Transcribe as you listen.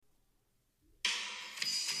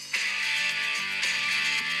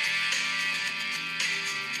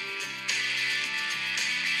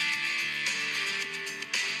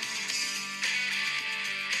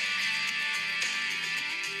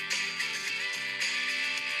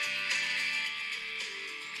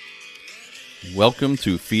Welcome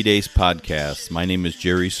to Fides Podcast. My name is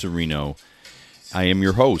Jerry Serino. I am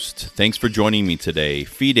your host. Thanks for joining me today.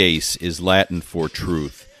 Fides is Latin for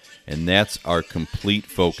truth, and that's our complete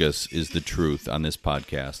focus, is the truth on this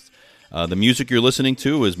podcast. The music you're listening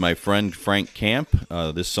to is my friend Frank Camp.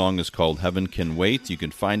 This song is called Heaven Can Wait. You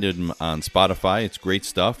can find it on Spotify. It's great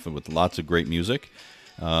stuff with lots of great music.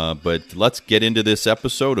 But let's get into this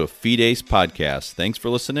episode of Fides Podcast. Thanks for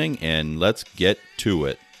listening, and let's get to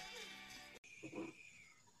it.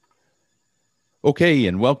 Okay,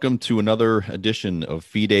 and welcome to another edition of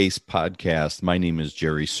Fides Podcast. My name is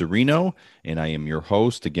Jerry Serino, and I am your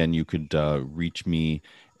host. Again, you could reach me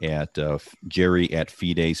at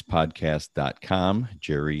jerry@fidespodcast.com,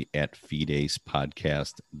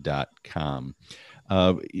 jerry@fidespodcast.com.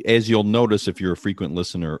 As you'll notice, if you're a frequent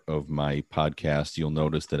listener of my podcast, you'll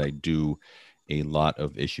notice that I do a lot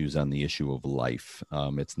of issues on the issue of life.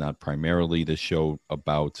 It's not primarily the show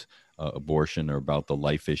about abortion or about the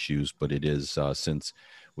life issues, but it is, since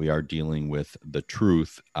we are dealing with the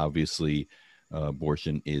truth, obviously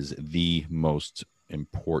abortion is the most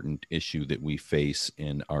important issue that we face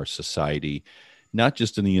in our society, not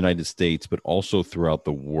just in the United States, but also throughout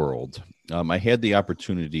the world. I had the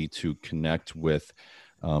opportunity to connect with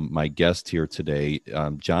my guest here today,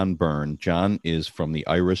 John Byrne. John is from the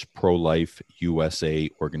Irish Pro-Life USA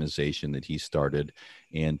organization that he started.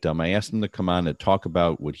 And I asked him to come on and talk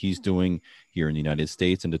about what he's doing here in the United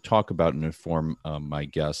States and to talk about and inform my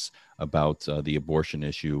guests about the abortion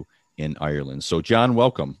issue in Ireland. So, John,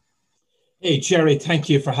 welcome. Hey, Jerry, thank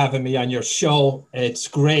you for having me on your show. It's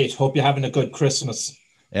great. Hope you're having a good Christmas.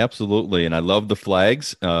 Absolutely. And I love the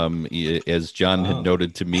flags. As John had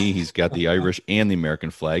noted to me, he's got the Irish and the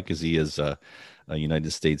American flag because he is a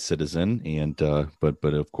United States citizen, and but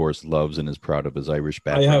of course loves and is proud of his Irish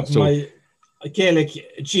background. I have my Gaelic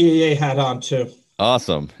GAA hat on too.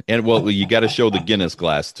 Awesome. And well, you got to show the Guinness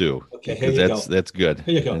glass too. Okay, here you go. That's good.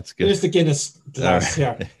 Here you go. That's good. Here's the Guinness glass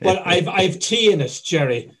here. But I've tea in it,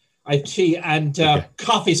 Jerry. I've tea and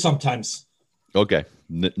coffee sometimes. Okay.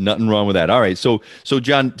 Nothing wrong with that. All right. So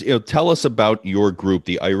John, tell us about your group,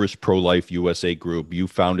 the Irish Pro-Life USA group. You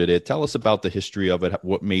founded it. Tell us about the history of it.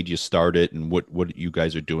 What made you start it, and what you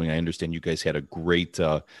guys are doing. I understand you guys had a great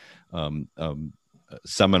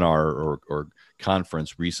seminar or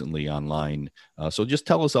conference recently online. So just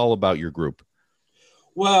tell us all about your group.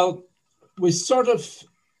 Well, we sort of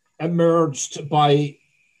emerged by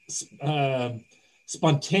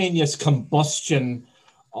spontaneous combustion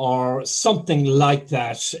or something like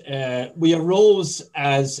that. We arose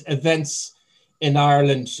as events in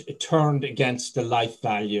Ireland turned against the life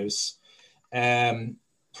values,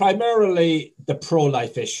 primarily the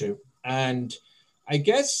pro-life issue. And I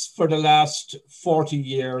guess for the last 40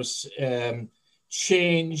 years,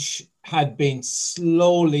 change had been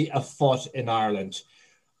slowly afoot in Ireland.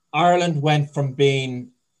 Ireland went from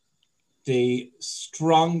being the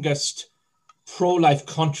strongest pro-life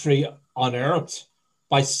country on earth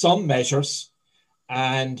by some measures,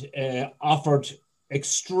 and offered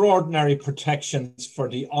extraordinary protections for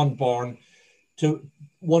the unborn, to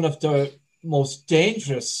one of the most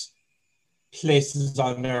dangerous places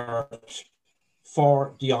on earth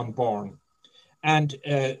for the unborn. And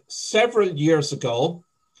several years ago,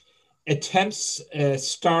 attempts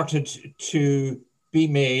started to be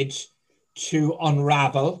made to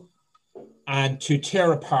unravel and to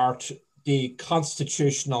tear apart the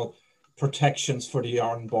constitutional protections for the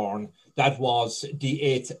unborn. That was the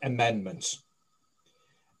Eighth Amendment.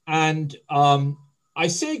 And I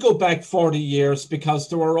say go back 40 years because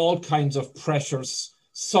there were all kinds of pressures,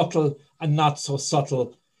 subtle and not so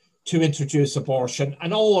subtle, to introduce abortion,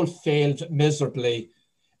 and all failed miserably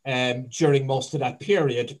during most of that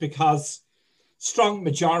period because strong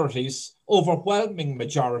majorities, overwhelming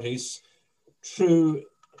majorities through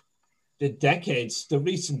the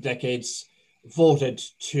recent decades, voted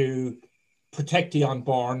to protect the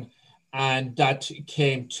unborn, and that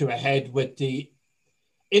came to a head with the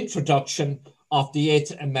introduction of the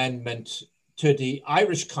Eighth Amendment to the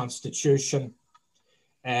Irish Constitution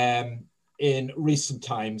in recent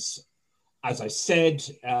times. As I said,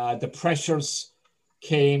 the pressures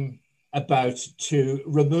came about to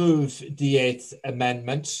remove the Eighth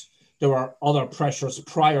Amendment. There were other pressures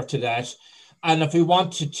prior to that. And if we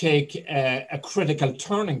want to take a critical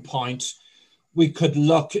turning point, we could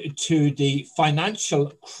look to the financial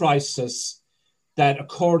crisis that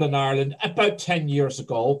occurred in Ireland about 10 years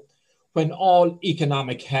ago, when all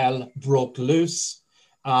economic hell broke loose.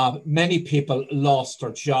 Many people lost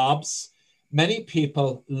their jobs. Many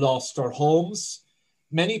people lost their homes.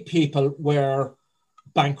 Many people were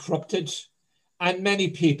bankrupted, and many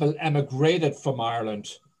people emigrated from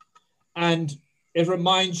Ireland. And it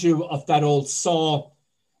reminds you of that old saw,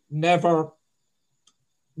 never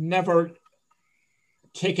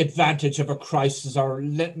take advantage of a crisis, or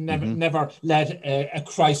never let a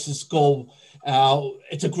crisis go.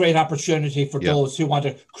 It's a great opportunity for those who want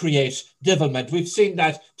to create development. We've seen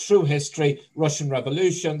that through history, Russian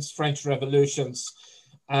revolutions, French revolutions,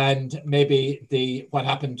 and maybe what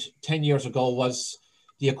happened 10 years ago was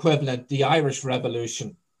the equivalent, the Irish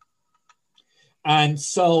Revolution. And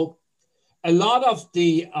so a lot of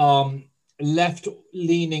the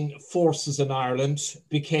left-leaning forces in Ireland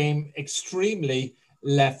became extremely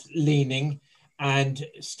left-leaning and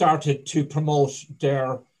started to promote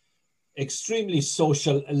their extremely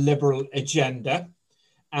social liberal agenda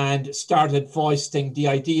and started voicing the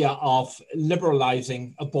idea of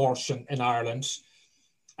liberalizing abortion in Ireland.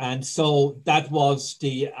 And so that was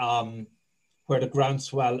where the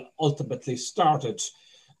groundswell ultimately started.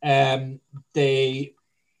 They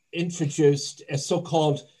introduced a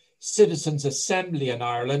so-called Citizens' Assembly in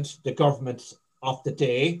Ireland, the government of the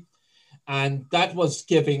day, and that was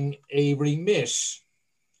giving a remit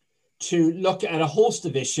to look at a host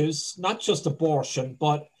of issues, not just abortion,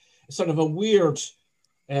 but sort of a weird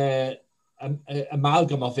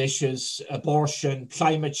amalgam of issues: abortion,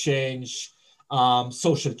 climate change,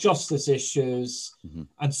 social justice issues,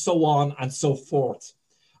 and so on and so forth.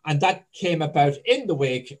 And that came about in the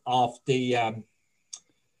wake of the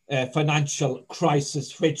financial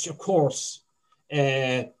crisis, which, of course,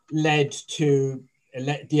 led to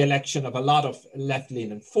the election of a lot of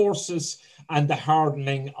left-leaning forces and the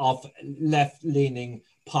hardening of left-leaning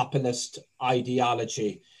populist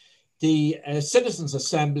ideology. The Citizens'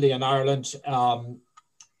 Assembly in Ireland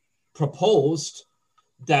proposed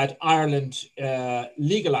that Ireland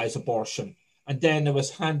legalize abortion, and then it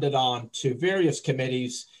was handed on to various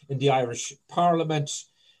committees in the Irish Parliament,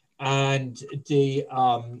 and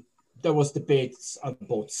there was debates on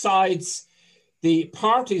both sides. The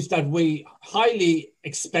parties that we highly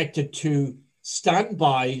expected to stand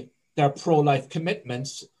by their pro-life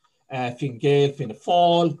commitments, Fine Gael, Fianna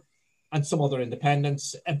Fáil, and some other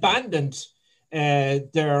independents, abandoned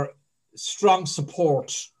their strong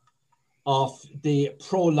support of the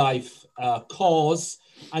pro-life cause,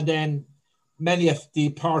 and then many of the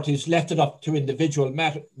parties left it up to individual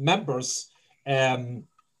members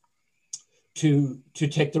to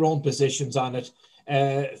take their own positions on it.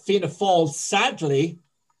 Fianna Fáil, sadly,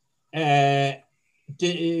 came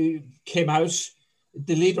out.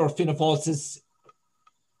 The leader of Fianna Fáil says,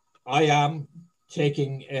 I am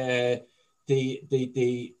taking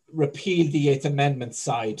the repeal the Eighth Amendment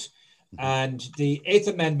side. And the Eighth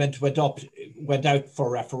Amendment went out for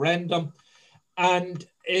referendum. And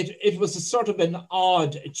it was a sort of an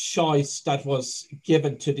odd choice that was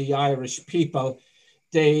given to the Irish people.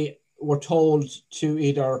 They were told to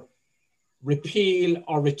either repeal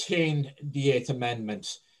or retain the Eighth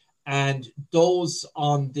Amendment. And those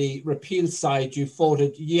on the repeal side, you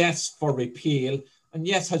voted yes for repeal. And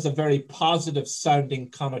yes has a very positive sounding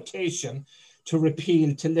connotation, to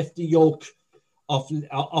repeal, to lift the yoke of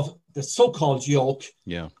the so-called yoke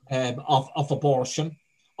of abortion,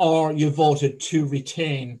 or you voted to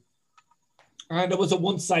retain. And it was a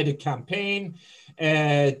one-sided campaign.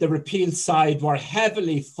 The repeal side were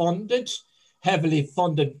heavily funded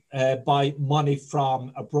by money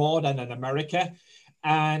from abroad and in America.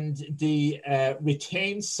 And the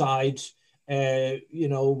retain side,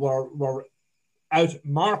 were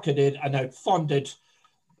out-marketed and out-funded.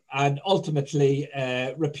 And ultimately,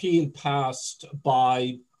 repeal passed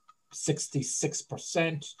by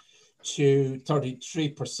 66% to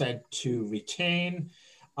 33% to retain.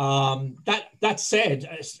 That said,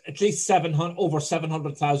 at least over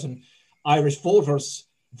 700,000 Irish voters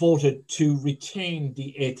voted to retain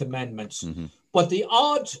the Eighth Amendment. Mm-hmm. But the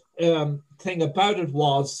odd thing about it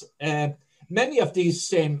was many of these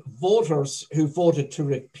same voters who voted to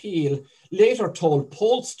repeal later told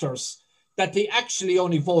pollsters that they actually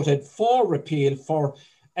only voted for repeal for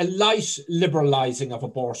a light liberalizing of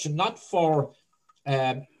abortion, not for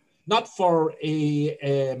a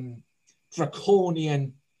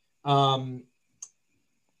draconian,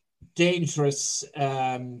 dangerous,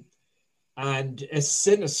 and a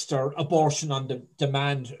sinister abortion on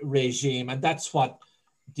demand regime. And that's what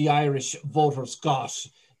the Irish voters got.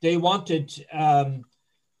 They wanted,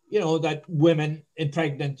 that women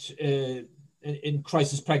in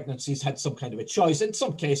crisis pregnancies had some kind of a choice in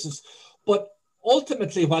some cases. But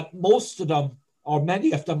ultimately what most of them, or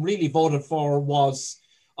many of them, really voted for was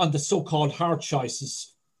on the so-called hard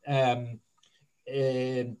choices,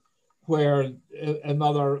 where a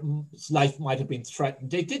mother's life might have been threatened.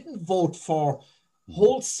 They didn't vote for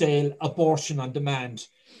wholesale abortion on demand.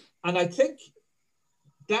 And I think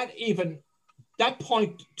that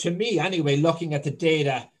point to me anyway, looking at the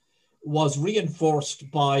data, was reinforced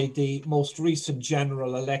by the most recent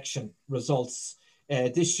general election results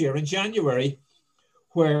this year in January,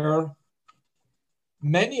 where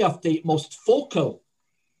many of the most vocal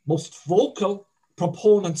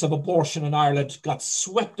proponents of abortion in Ireland got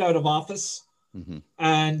swept out of office. Mm-hmm.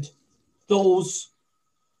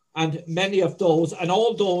 And many of those, and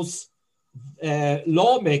all those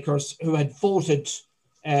lawmakers who had voted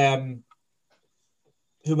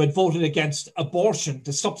against abortion,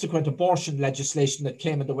 the subsequent abortion legislation that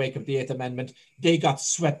came in the wake of the Eighth Amendment, they got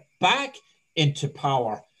swept back into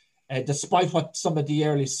power, despite what some of the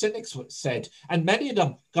early cynics said. And many of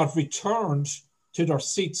them got returned to their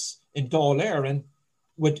seats in Dáil Éireann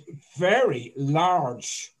with very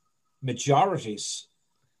large majorities.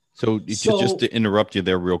 So just to interrupt you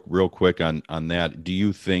there real quick on that, do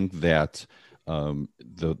you think that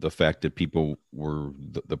the fact that people were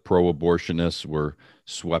the pro-abortionists were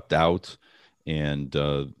swept out and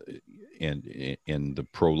the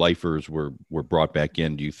pro-lifers were brought back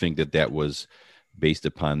in, do you think that was based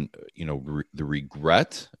upon the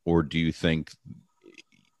regret, or do you think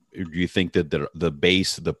that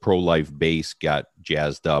the pro-life base got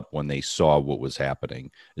jazzed up when they saw what was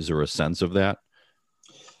happening? Is there a sense of that?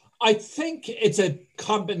 I think it's a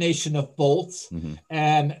combination of both.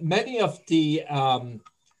 Mm-hmm. Many of the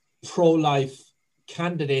pro-life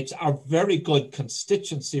candidates are very good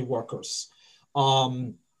constituency workers.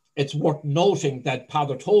 It's worth noting that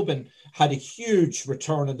Peadar Tobin had a huge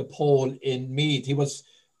return in the poll in Meath. He was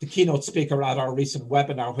the keynote speaker at our recent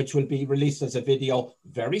webinar, which will be released as a video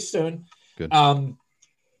very soon. Good. And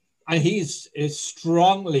is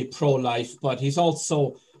strongly pro-life, but he's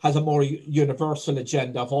also has a more universal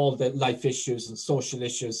agenda of all the life issues and social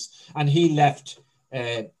issues. And he left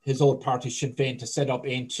his old party, Sinn Féin, to set up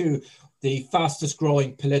Aon 2, the fastest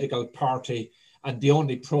growing political party and the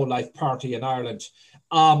only pro-life party in Ireland.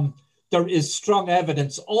 There is strong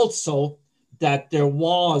evidence also that there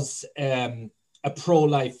was a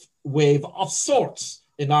pro-life wave of sorts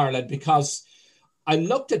in Ireland, because I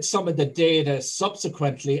looked at some of the data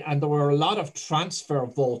subsequently, and there were a lot of transfer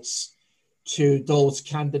votes to those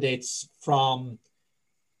candidates from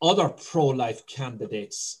other pro-life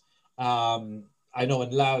candidates. I know in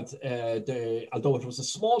Louth, although it was a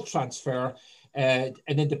small transfer, an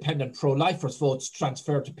independent pro-lifers votes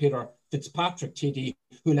transferred to Peter Fitzpatrick, TD,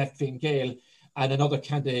 who left Fine Gael, and another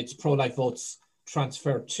candidate's pro-life votes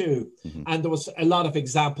transferred too. Mm-hmm. And there was a lot of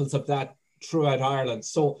examples of that throughout Ireland.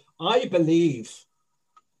 So I believe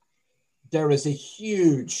there is a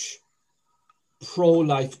huge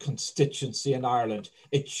pro-life constituency in Ireland.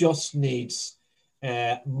 It just needs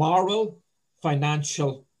moral,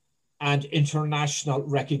 financial, and international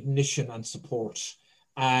recognition and support.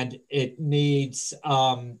 And it needs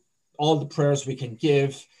all the prayers we can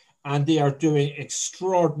give. And they are doing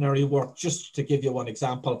extraordinary work. Just to give you one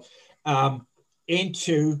example,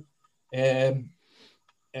 into a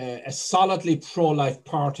solidly pro-life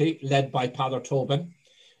party led by Peadar Tobin,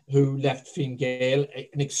 who left Fine Gael,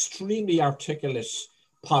 an extremely articulate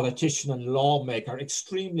politician and lawmaker,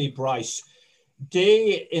 extremely bright.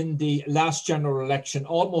 They, in the last general election,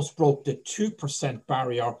 almost broke the 2%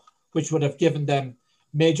 barrier, which would have given them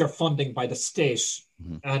major funding by the state,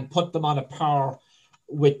 mm-hmm. and put them on a par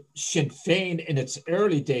with Sinn Féin in its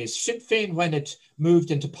early days. Sinn Féin, when it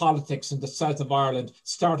moved into politics in the south of Ireland,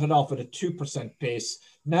 started off at a 2% base.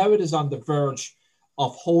 Now it is on the verge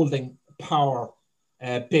of holding power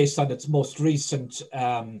based on its most recent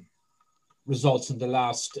results in the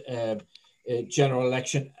last general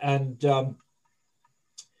election. And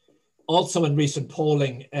also in recent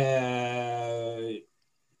polling, Aon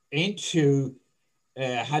 2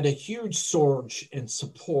 had a huge surge in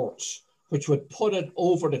support, which would put it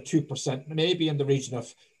over the 2%, maybe in the region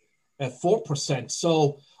of 4%.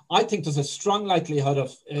 So I think there's a strong likelihood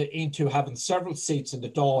of Aon 2 having several seats in the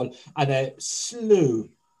Dáil and a slew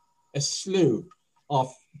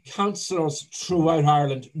of councillors throughout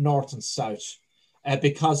Ireland, north and south,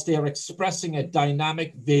 because they are expressing a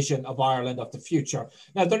dynamic vision of Ireland of the future.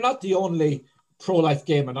 Now, they're not the only pro-life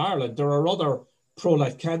game in Ireland. There are other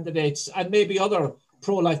pro-life candidates, and maybe other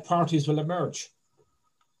pro-life parties will emerge.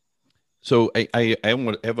 So I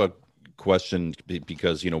have a question,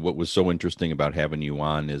 because, what was so interesting about having you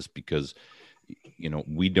on is because,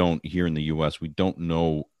 we don't, here in the U.S., we don't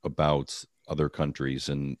know about other countries,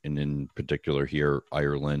 and in particular here,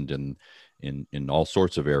 Ireland, and in all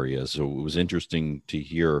sorts of areas. So it was interesting to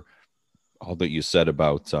hear all that you said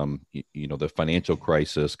about, the financial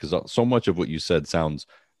crisis, because so much of what you said sounds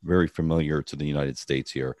very familiar to the United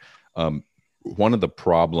States here. one of the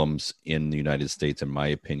problems in the United States, in my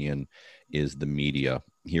opinion, is the media.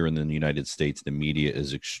 Here in the United States, the media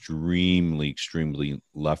is extremely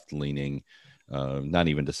left-leaning. Not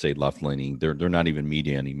even to say left-leaning; they're not even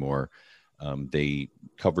media anymore. They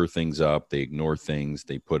cover things up, they ignore things,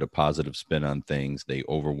 they put a positive spin on things, they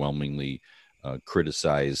overwhelmingly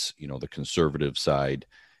criticize, the conservative side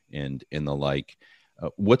and the like.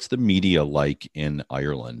 What's the media like in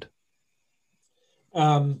Ireland?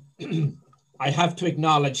 I have to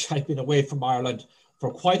acknowledge I've been away from Ireland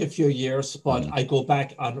for quite a few years, but I go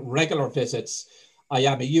back on regular visits. I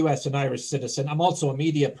am a US and Irish citizen. I'm also a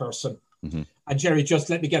media person. Mm-hmm. And Jerry, just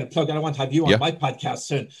let me get a plug. I want to have you on my podcast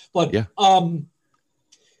soon. But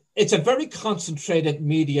it's a very concentrated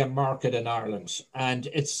media market in Ireland, and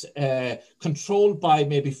it's controlled by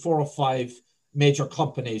maybe 4 or 5 major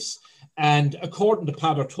companies. And according to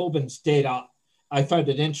Peadar Tobin's data, I found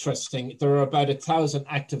it interesting. There are about 1,000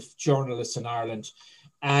 active journalists in Ireland,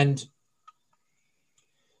 and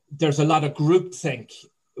there's a lot of groupthink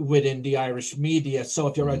within the Irish media. So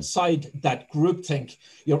if you're outside that groupthink,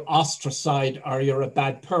 you're ostracized or you're a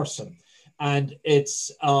bad person. And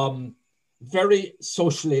it's very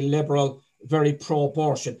socially liberal, very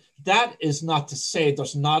pro-abortion. That is not to say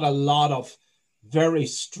there's not a lot of very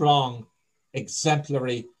strong,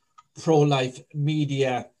 exemplary, pro-life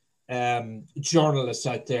media journalists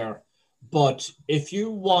out there. But if you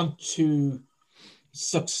want to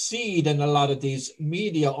succeed in a lot of these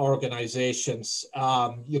media organizations,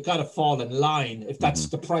 you've got to fall in line if that's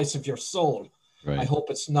the price of your soul. Right. I hope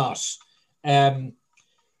it's not.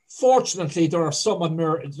 Fortunately, there are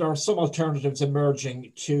some alternatives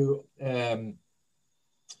emerging to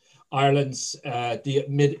Ireland's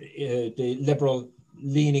the liberal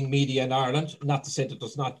leaning media in Ireland. Not to say that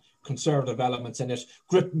there's not conservative elements in it.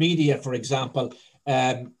 Grip Media, for example,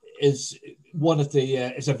 is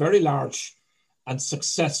a very large and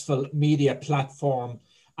successful media platform,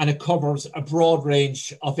 and it covers a broad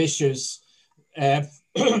range of issues in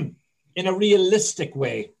a realistic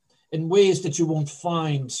way, in ways that you won't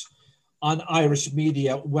find on Irish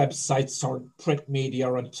media websites or print media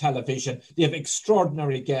or on television. They have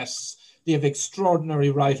extraordinary guests. They have extraordinary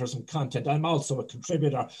writers and content. I'm also a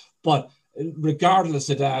contributor, but regardless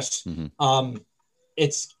of that, I've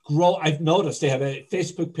noticed they have a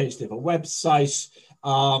Facebook page, they have a website,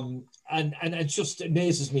 and it just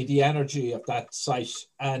amazes me, the energy of that site.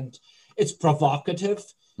 And it's provocative,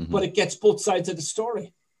 but it gets both sides of the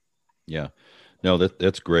story. Yeah. No,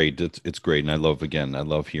 that's great. It's great. And I love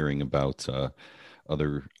hearing about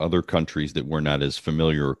other countries that we're not as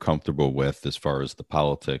familiar or comfortable with as far as the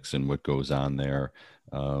politics and what goes on there.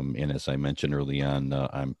 And as I mentioned early on,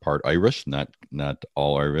 I'm part Irish, not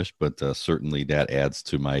all Irish, but certainly that adds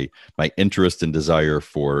to my interest and desire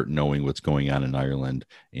for knowing what's going on in Ireland,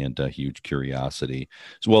 and a huge curiosity.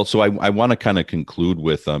 So I want to kind of conclude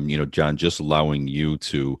with, John, just allowing you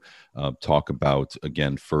to talk about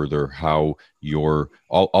again further how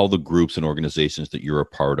all the groups and organizations that you're a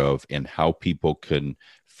part of, and how people can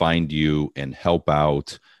find you and help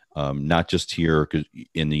out, not just here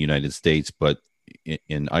in the United States, but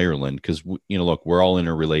in Ireland, because look, we're all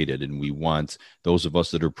interrelated, and we want those of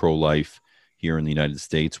us that are pro-life here in the United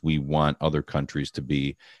States, we want other countries to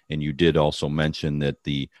be. And you did also mention that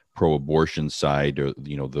the pro-abortion side, or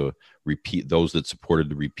those that supported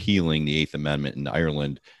the repealing the Eighth Amendment in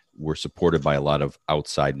Ireland, were supported by a lot of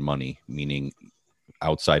outside money, meaning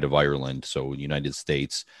outside of Ireland, so United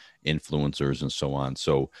States influencers and so on.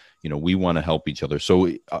 So, we want to help each other.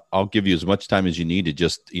 So I'll give you as much time as you need to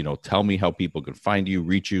just, tell me how people can find you,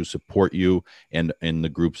 reach you, support you, and in the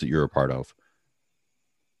groups that you're a part of.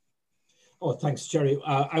 Oh, thanks, Jerry.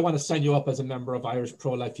 I want to sign you up as a member of Irish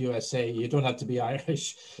Pro-Life USA. You don't have to be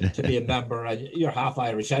Irish to be a member. You're half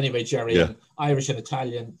Irish anyway, Jerry. Yeah. And Irish and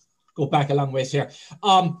Italian go back a long ways here.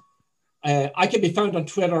 I can be found on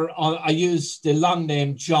Twitter. I use the long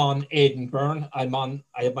name John Aidan Byrne. I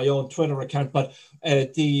have my own Twitter account, but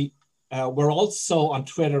we're also on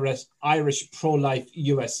Twitter as Irish Pro-Life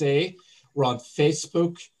USA. We're on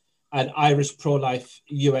Facebook at Irish Pro-Life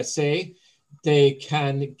USA. They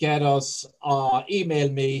can get us,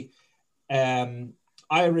 email me,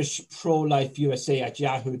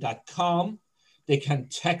 irishprolifeusa@yahoo.com. They can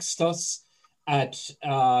text us at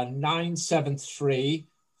 973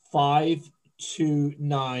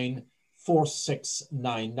 529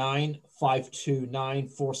 4699 529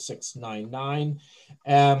 4699.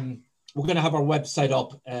 We're going to have our website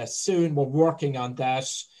up soon. We're working on that.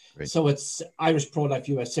 Great. So it's Irish Pro-Life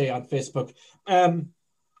USA on Facebook.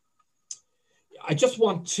 I just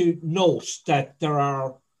want to note that there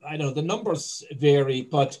are, I know the numbers vary,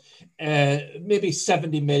 but maybe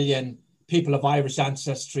 70 million people of Irish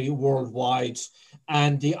ancestry worldwide.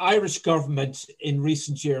 And the Irish government in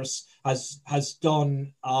recent years has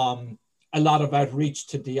done a lot of outreach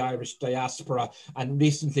to the Irish diaspora, and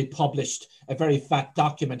recently published a very fat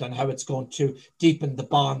document on how it's going to deepen the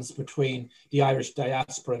bonds between the Irish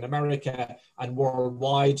diaspora in America and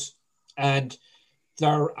worldwide. And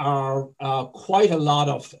there are quite a lot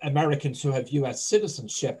of Americans who have US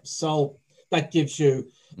citizenship. So that gives you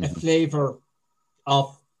a flavor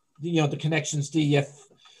of, the connections.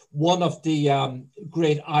 One of the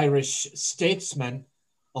great Irish statesmen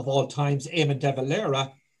of all times, Eamon de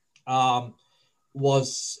Valera,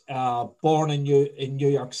 was born in New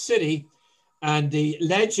York City, and the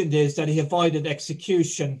legend is that he avoided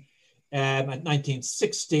execution at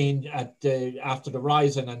 1916 after the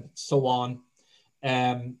Rising and so on,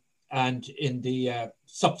 and in the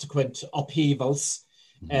subsequent upheavals,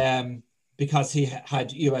 because he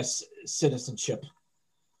had US citizenship.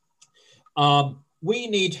 We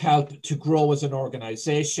need help to grow as an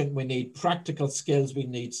organization. We need practical skills. We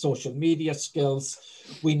need social media skills.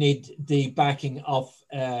 We need the backing of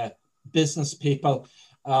business people.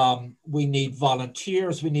 We need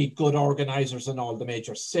volunteers. We need good organizers in all the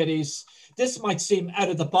major cities. This might seem out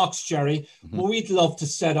of the box, Jerry, but we'd love to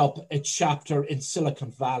set up a chapter in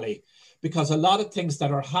Silicon Valley, because a lot of things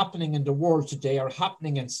that are happening in the world today are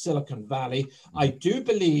happening in Silicon Valley. I do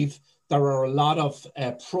believe there are a lot of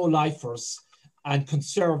pro-lifers and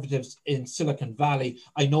conservatives in Silicon Valley.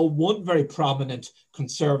 I know one very prominent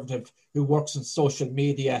conservative who works in social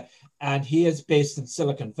media, and he is based in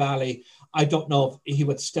Silicon Valley. I don't know if he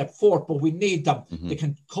would step forward, but we need them. They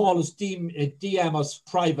can call us, DM us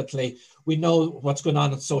privately. We know what's going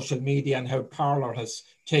on in social media and how Parler has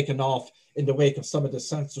taken off in the wake of some of the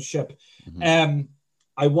censorship.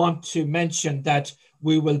 I want to mention that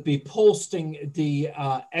we will be posting the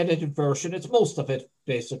edited version, it's most of it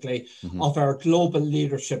basically, of our Global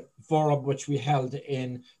Leadership Forum, which we held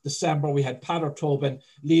in December. We had Peadar Tobin,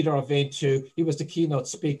 leader of Aontú. He was the keynote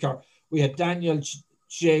speaker. We had Daniel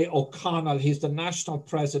J. O'Connell. He's the national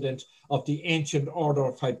president of the Ancient Order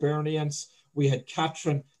of Hibernians. We had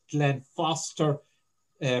Catherine Glenn Foster,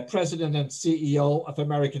 president and CEO of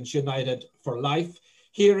Americans United for Life.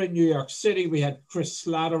 Here in New York City, we had Chris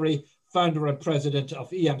Slattery, founder and president of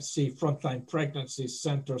EMC Frontline Pregnancy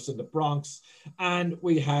Centers in the Bronx. And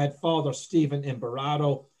we had Father Stephen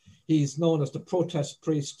Imbarado. He's known as the protest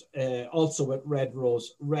priest, also at Red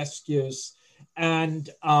Rose Rescues. And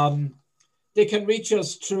they can reach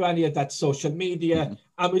us through any of that social media.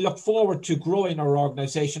 And we look forward to growing our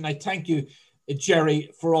organization. I thank you,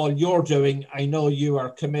 Jerry, for all you're doing. I know you are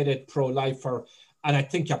committed pro-lifer, and I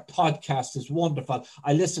think your podcast is wonderful.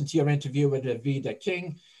 I listened to your interview with Elvida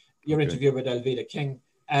King,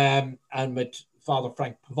 and with Father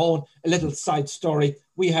Frank Pavone. A little side story.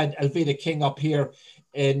 We had Elvida King up here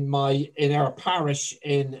in our parish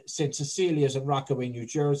in St. Cecilia's in Rockaway, New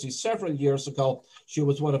Jersey, several years ago. She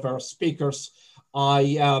was one of our speakers.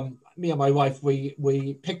 Me and my wife,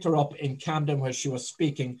 we picked her up in Camden, where she was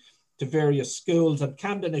speaking to various schools. And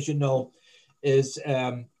Camden, as you know, is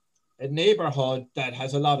a neighborhood that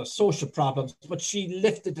has a lot of social problems, but she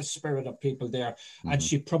lifted the spirit of people there, and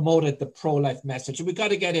she promoted the pro-life message. And we got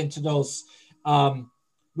to get into those.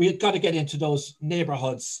 We've got to get into those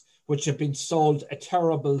neighborhoods which have been sold a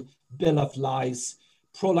terrible bill of lies.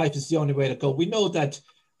 Pro-life is the only way to go. We know that,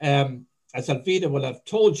 as Elvida will have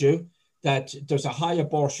told you, that there's a high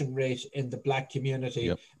abortion rate in the Black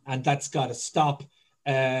community, and that's got to stop.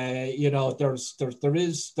 There is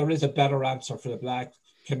a better answer for the Black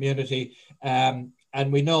community, and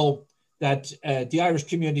we know that the Irish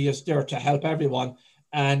community is there to help everyone.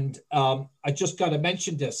 And I just got to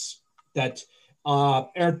mention this, that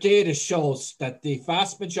our data shows that the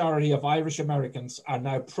vast majority of Irish Americans are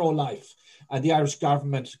now pro-life, and the Irish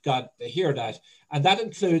government got to hear that. And that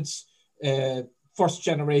includes first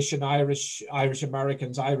generation Irish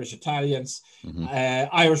Americans, Irish Italians,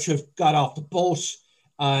 Irish who've got off the boat.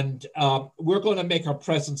 And we're going to make our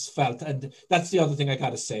presence felt. And that's the other thing I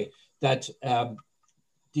got to say, that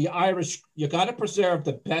the Irish, you got to preserve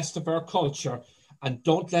the best of our culture, and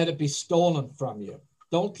don't let it be stolen from you.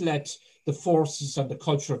 Don't let the forces and the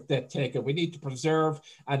culture of death take it. We need to preserve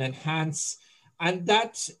and enhance. And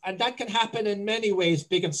that can happen in many ways,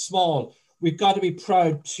 big and small. We've got to be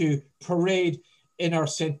proud to parade in our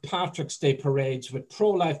St. Patrick's Day parades with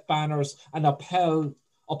pro-life banners and uphold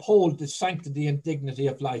the sanctity and dignity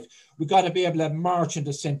of life. We've got to be able to march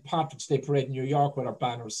into St. Patrick's Day parade in New York with our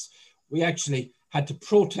banners. We actually had to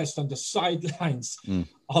protest on the sidelines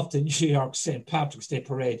of the New York St. Patrick's Day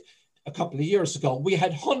parade a couple of years ago. We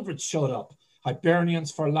had hundreds showed up,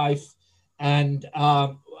 Hibernians for Life, and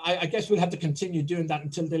I guess we'll have to continue doing that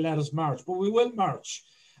until they let us march, but we will march.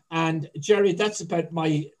 And Jerry, that's about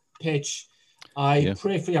my pitch. I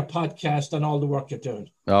pray for your podcast and all the work you're doing.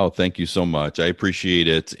 Oh, thank you so much. I appreciate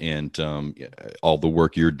it. And all the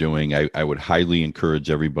work you're doing. I would highly encourage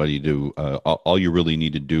everybody to, all you really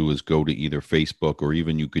need to do is go to either Facebook, or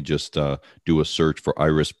even you could just do a search for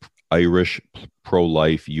Irish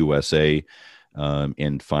Pro-Life USA,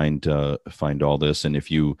 and find all this. And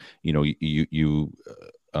if you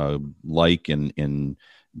like and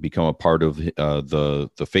become a part of the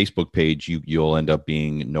Facebook page, you'll end up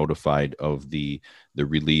being notified of the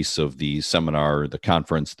release of the seminar, the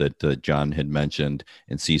conference that John had mentioned,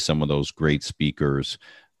 and see some of those great speakers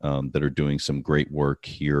that are doing some great work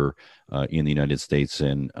here in the United States,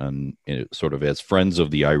 and sort of as friends of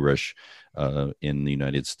the Irish in the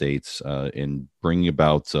United States, in bringing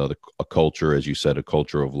about a culture, as you said, a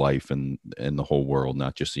culture of life in the whole world,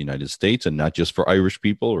 not just the United States, and not just for Irish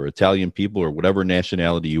people or Italian people or whatever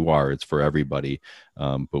nationality you are. It's for everybody,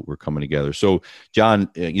 but we're coming together. So, John,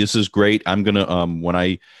 this is great. I'm gonna when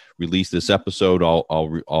I release this episode,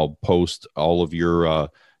 I'll post all of your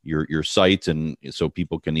site, and so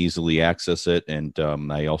people can easily access it. And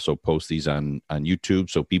I also post these on YouTube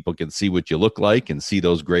so people can see what you look like and see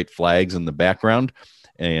those great flags in the background.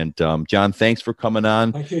 And John, thanks for coming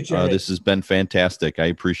on. Thank you, Jerry. This has been fantastic. I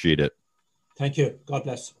appreciate it. Thank you. God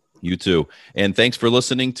bless. You too. And thanks for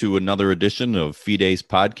listening to another edition of Fides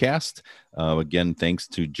Podcast. Again, thanks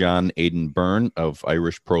to John Aidan Byrne of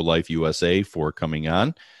Irish Pro-Life USA for coming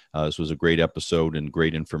on. This was a great episode and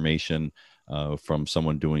great information from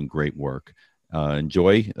someone doing great work.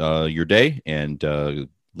 Enjoy your day, and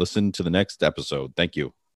listen to the next episode. Thank you.